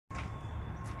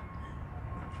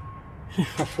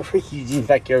Using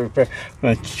backyard repair. I'm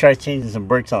going to try changing some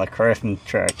brakes on the Craftsman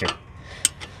tractor.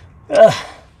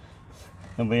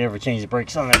 Nobody ever changed the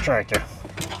brakes on that tractor.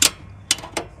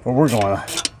 But we're going to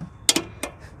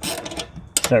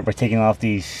start by taking off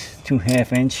these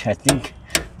 2.5 inch, I think.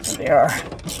 There they are.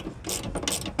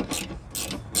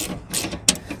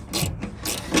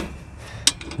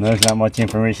 There's not much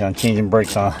information on changing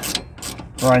brakes on a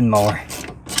riding mower.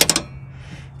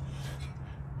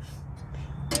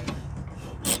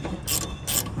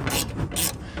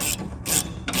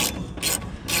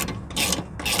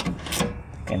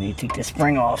 I need to take the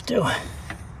spring off too.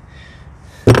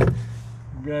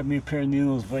 Grab me a pair of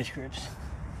needles vice grips.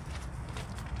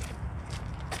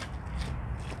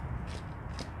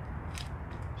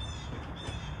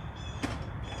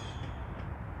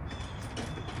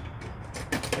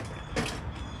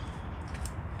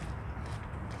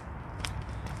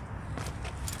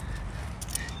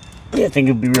 Yeah, I think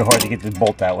it'd be real hard to get this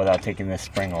bolt out without taking this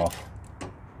spring off.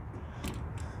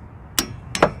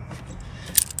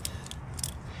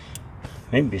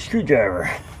 Maybe a screwdriver.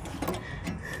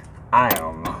 I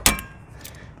don't know.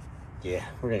 Yeah,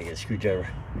 we're gonna get a screwdriver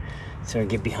so I can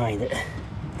get behind it.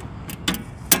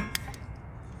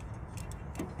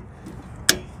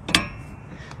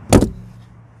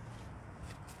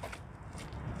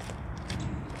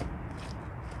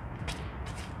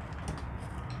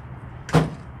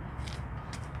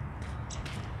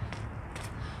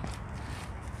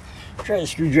 Try the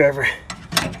screwdriver.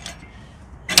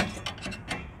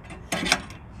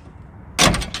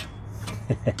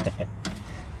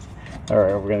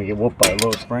 Alright, we're gonna get whooped by a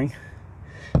low spring.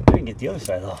 I can get the other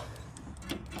side though.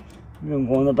 I'm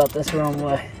going about this the wrong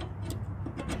way.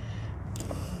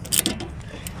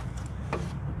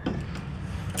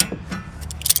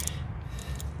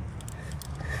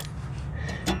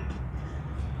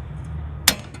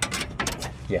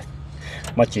 Yeah,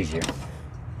 much easier.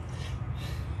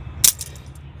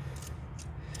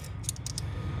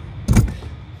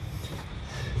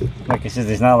 Like I said,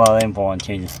 there's not a lot of info on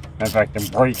changes. In fact, the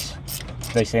brakes,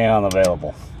 they say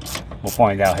unavailable. We'll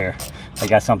find out here. I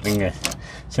got something that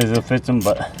says it'll fit them,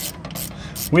 but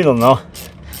we don't know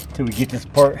until we get this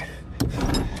part.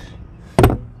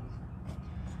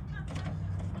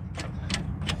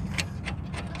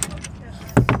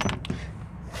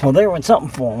 Well, there went something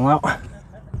falling out.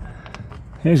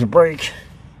 Here's a brake.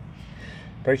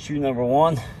 Brake shoe number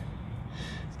 1.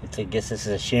 I guess this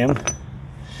is a shim.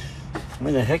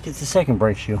 Where the heck is the second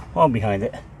brake shoe? All behind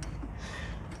it.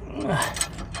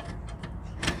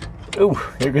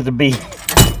 Oh, there goes a bee.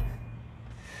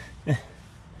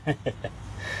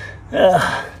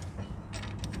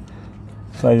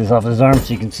 Slide this off his arm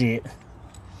so you can see it.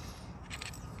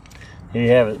 Here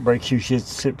you have it. Brake shoe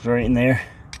sits right in there.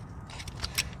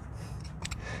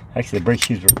 Actually, the brake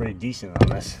shoes were pretty decent on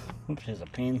this. Oops, there's a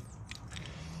pin.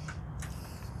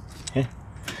 Yeah.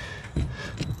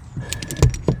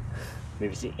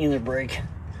 Maybe it's the inner brake.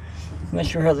 I'm not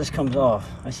sure how this comes off.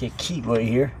 I see a key right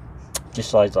here.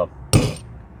 Just slides up.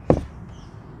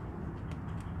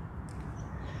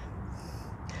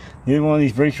 Neither one of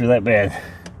these brakes were that bad.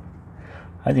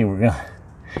 I think we're gonna.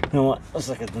 You know what? Let's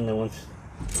look at the new ones.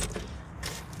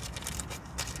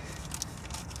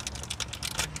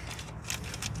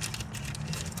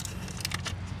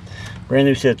 Brand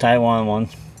new set of Taiwan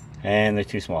ones, and they're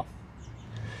too small.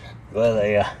 Well,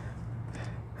 they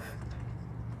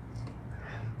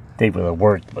would have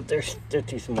worked, but they're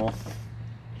too small.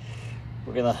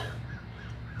 We're gonna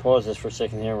pause this for a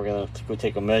second here. We're gonna go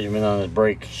take a measurement on the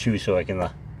brake shoe so I can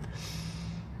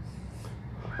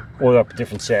order up a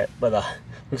different set. But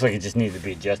looks like it just needs to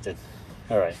be adjusted.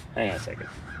 All right, hang on a second.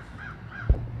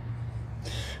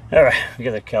 All right, we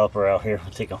got the caliper out here.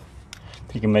 We'll take a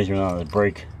measurement on the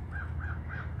brake.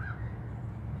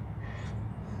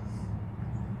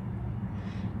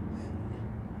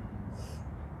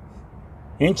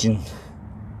 Inching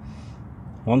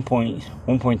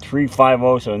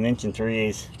 1.350, so 1 inch and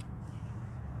 3/8.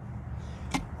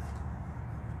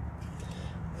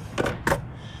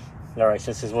 All right,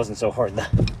 since this wasn't so hard to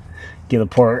get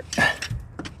apart, I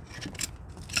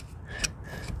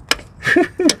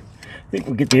think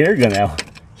we'll get the air gun out.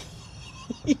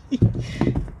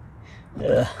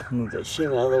 Move that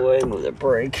shim out of the way. Move the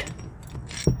brake.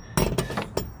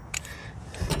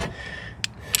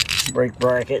 Brake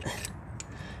bracket.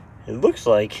 It looks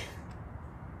like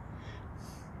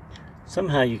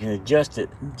somehow you can adjust it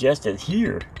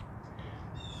here.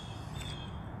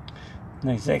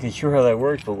 Not exactly sure how that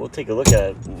works, but we'll take a look at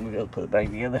it. We'll be able to put it back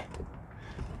together.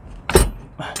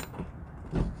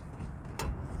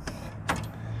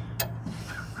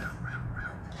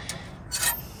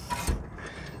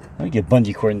 Let me get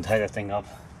bungee cord and tie that thing up.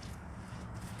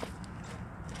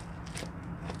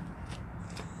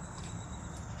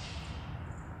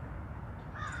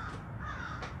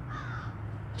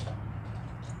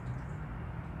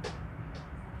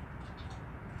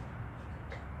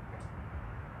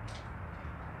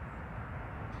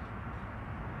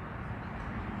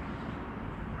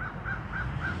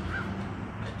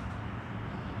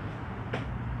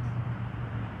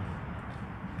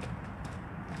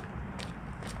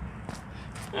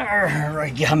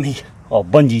 Alright, got me. Oh,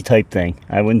 bungee type thing.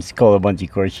 I wouldn't call it a bungee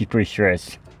cord. She's pretty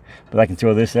stretched. But I can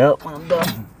throw this out when I'm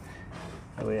done.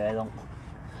 That way I don't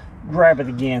grab it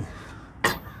again.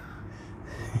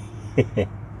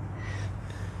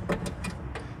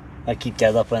 I keep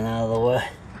that up and out of the way.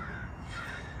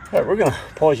 Alright, we're gonna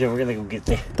pause here. We're gonna go get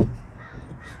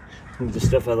move this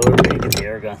stuff out of the way. We're gonna get the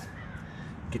air gun.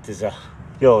 Get this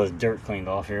get all this dirt cleaned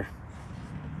off here.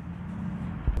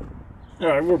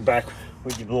 Alright, we're back.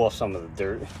 We can blow off some of the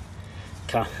dirt.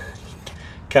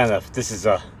 Kind of. This is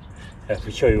let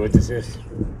me show you what this is.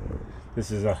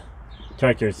 This is a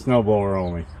tractor snowblower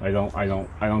only. I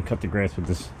don't cut the grass with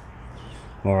this.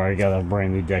 Or I got a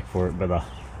brand new deck for it, but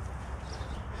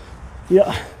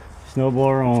yeah,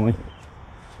 snowblower only.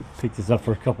 Picked this up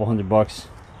for a couple $100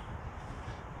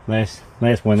 last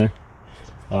winter.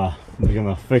 We're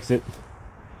gonna fix it,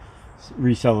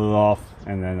 resell it off,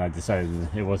 and then I decided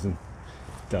it wasn't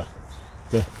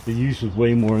the use was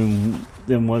way more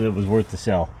than what it was worth to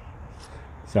sell.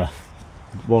 So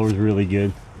the blower's really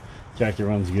good, tractor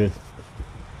runs good,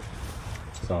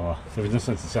 so there's no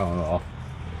sense in selling it off.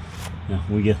 You know,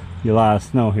 we get a lot of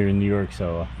snow here in New York,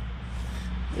 so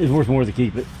it's worth more to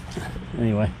keep it.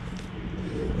 Anyway,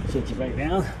 set you back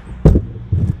down,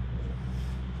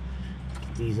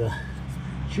 get these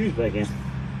shoes back in.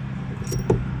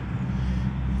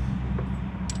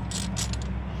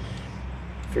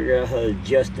 Figure out how to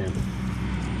adjust them.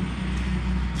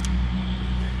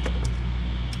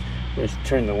 Just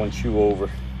turn the one shoe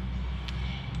over.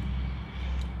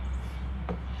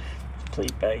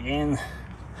 Plate back in.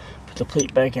 Put the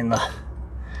plate back in the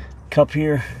cup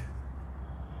here.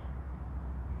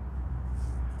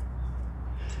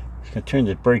 Just gonna turn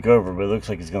the brake over, but it looks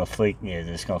like it's gonna flake. Yeah,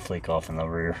 it's gonna flake off in the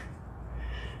rear.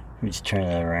 Let me just turn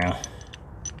that around.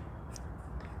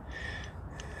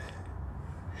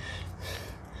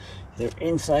 Their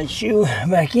inside shoe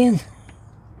back in.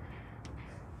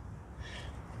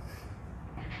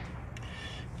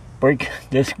 Brake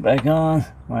disc back on.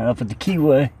 Line up with the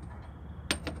keyway.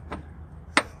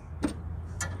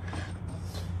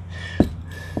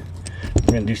 We're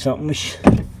gonna do something just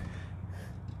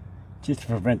to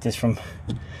prevent this from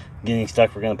getting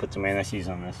stuck. We're gonna put some anti-seize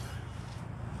on this.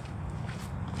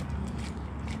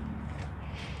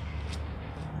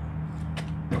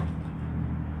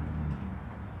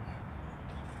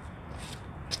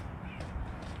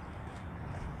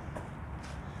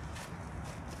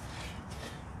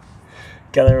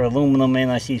 Got our aluminum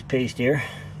anti-seize paste here,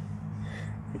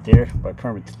 right there, by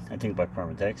I think by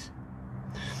Permatex.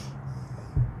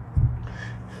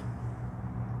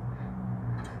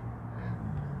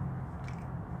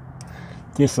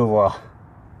 This will,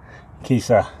 in case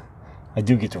I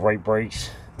do get the right brakes,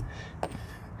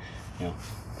 you know,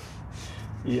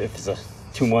 if it's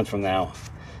 2 months from now,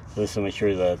 this will make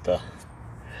sure that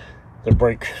the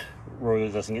brake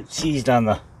rotor doesn't get seized on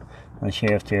the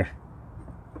shaft here.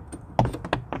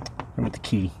 With the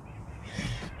key.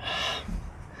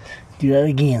 Do that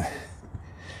again.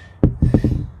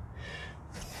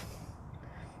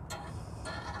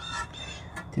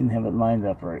 Didn't have it lined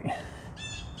up right.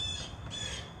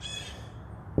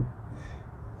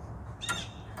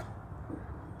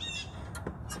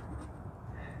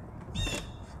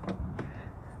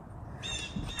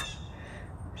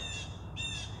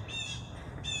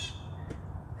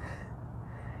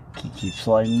 Key keeps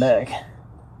sliding back.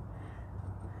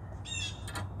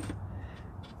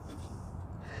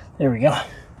 There we go.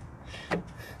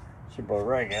 Should go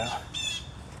right now.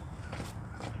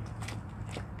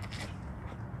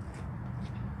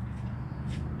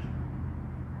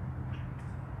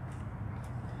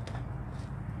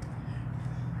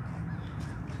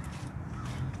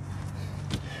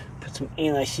 Put some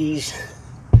anti-seize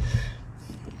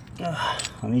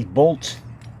on these bolts.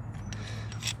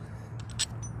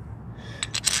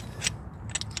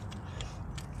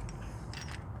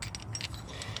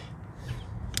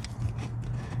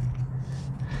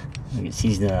 You can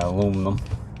see that aluminum.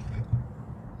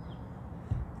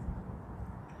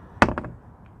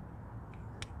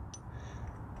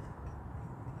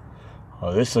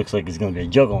 Oh, this looks like it's going to be a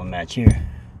juggling match here.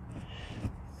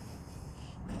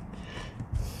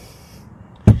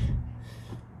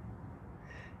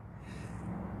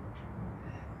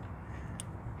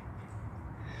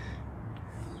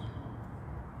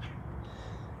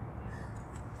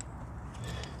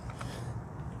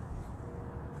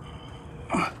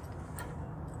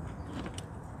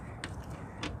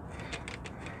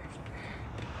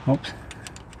 Oops.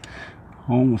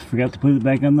 Almost forgot to put it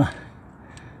back on the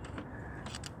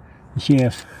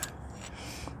shaft.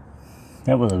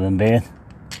 That would have been bad.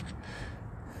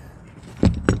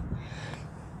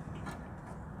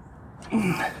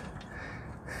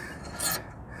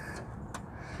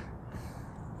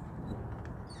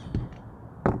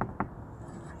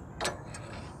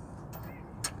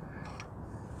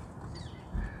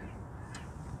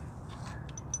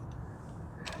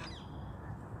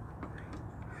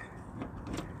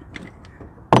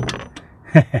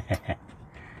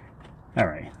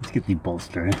 Alright, let's get the bolts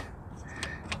started.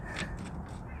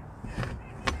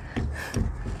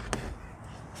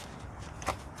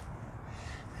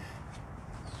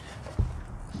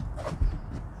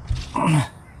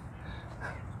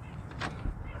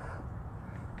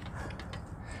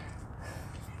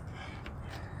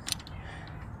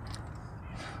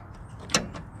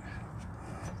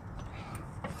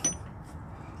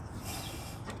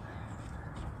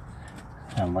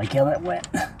 I don't like how that went.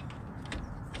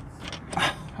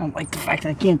 I don't like the fact that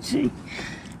I can't see.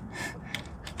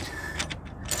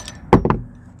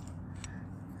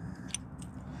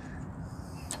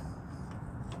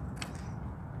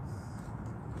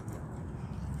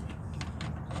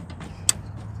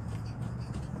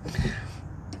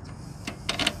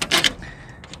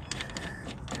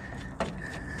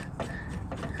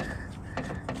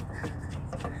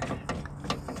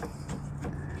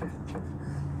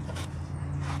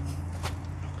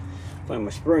 Find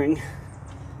my spring.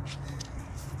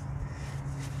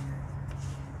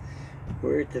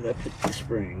 Where did I put the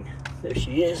spring? There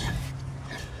she is.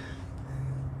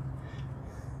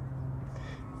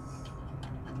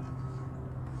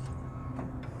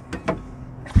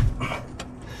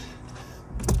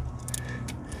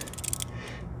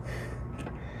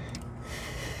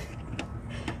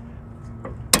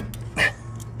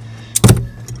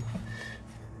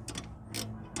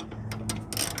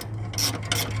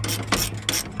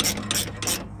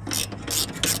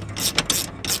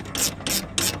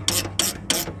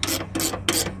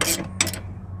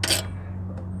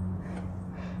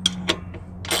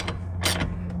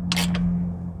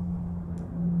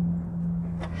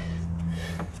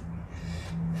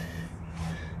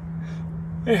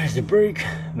 There's the brake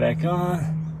back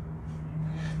on.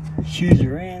 Shoes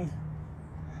are in.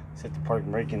 Set the park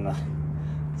brake and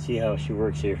see how she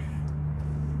works here.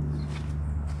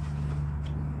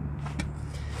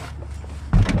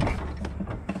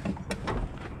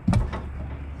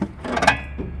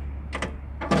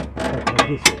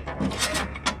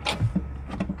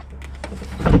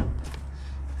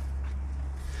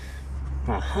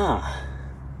 Aha!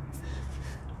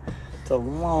 It's a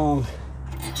long.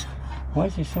 Why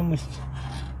is there so much?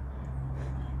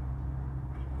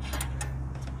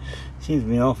 Seems to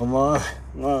be an awful lot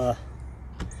of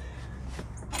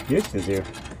distance here.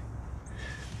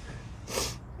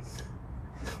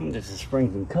 I wonder if the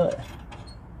spring's been cut.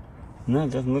 No, it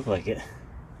doesn't look like it.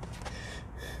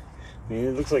 I mean,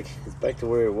 it looks like it's back to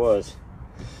where it was.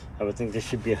 I would think there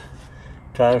should be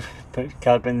a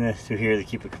cap in this through here to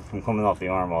keep it from coming off the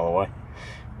arm all the way.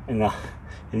 And it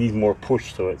needs more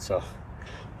push to it, so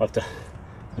I'll have to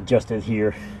adjust it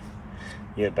here,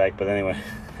 get it back. But anyway,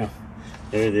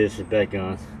 there it is, it's back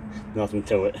on. Nothing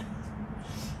to it.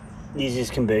 Easy as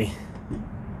can be.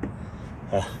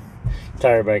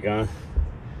 Tire back on.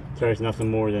 Tire's nothing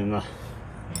more than a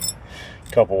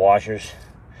couple washers.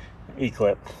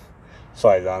 E-clip.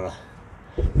 Slide on the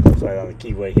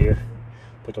keyway here.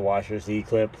 Put the washers, the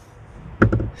E-clip.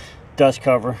 Dust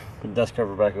cover. Put the dust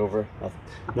cover back over it.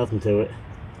 Nothing to it.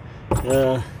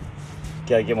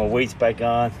 Gotta get my weights back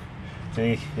on.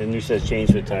 The new set of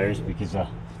chains for the tires, because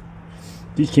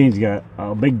these chains got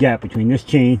a big gap between this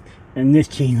chain and this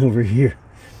chain over here.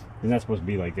 They're not supposed to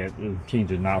be like that. The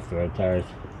chains are not for the tires.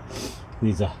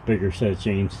 Needs a bigger set of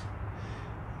chains.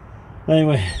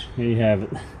 Anyway, there you have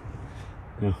it.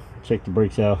 Check the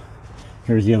brakes out.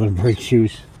 Here's the other brake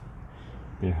shoes.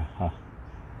 They're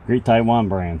Great Taiwan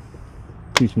brand.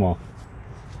 Too small.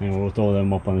 And we'll throw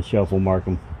them up on the shelf. We'll mark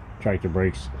them. Tractor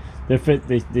brakes. They fit.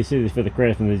 They say they fit the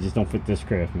Craftsman. They just don't fit this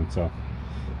Craftsman. So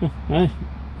at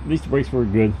least the brakes were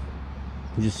good.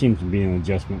 It just seems to be an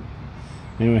adjustment.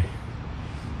 Anyway,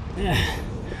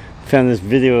 found this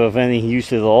video of any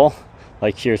use at all.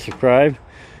 Like, share, subscribe.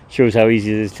 Shows how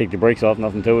easy it is to take the brakes off.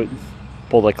 Nothing to it.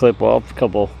 Pull that clip off.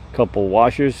 Couple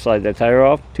washers. Slide that tire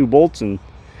off. 2 bolts, and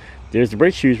there's the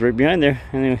brake shoes right behind there.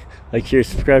 Anyway, like, share,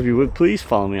 subscribe if you would, please.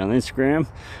 Follow me on Instagram.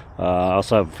 I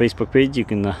also have a Facebook page you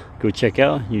can go check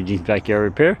out. Eugene's Backyard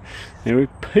Repair. Anyway,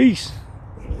 peace.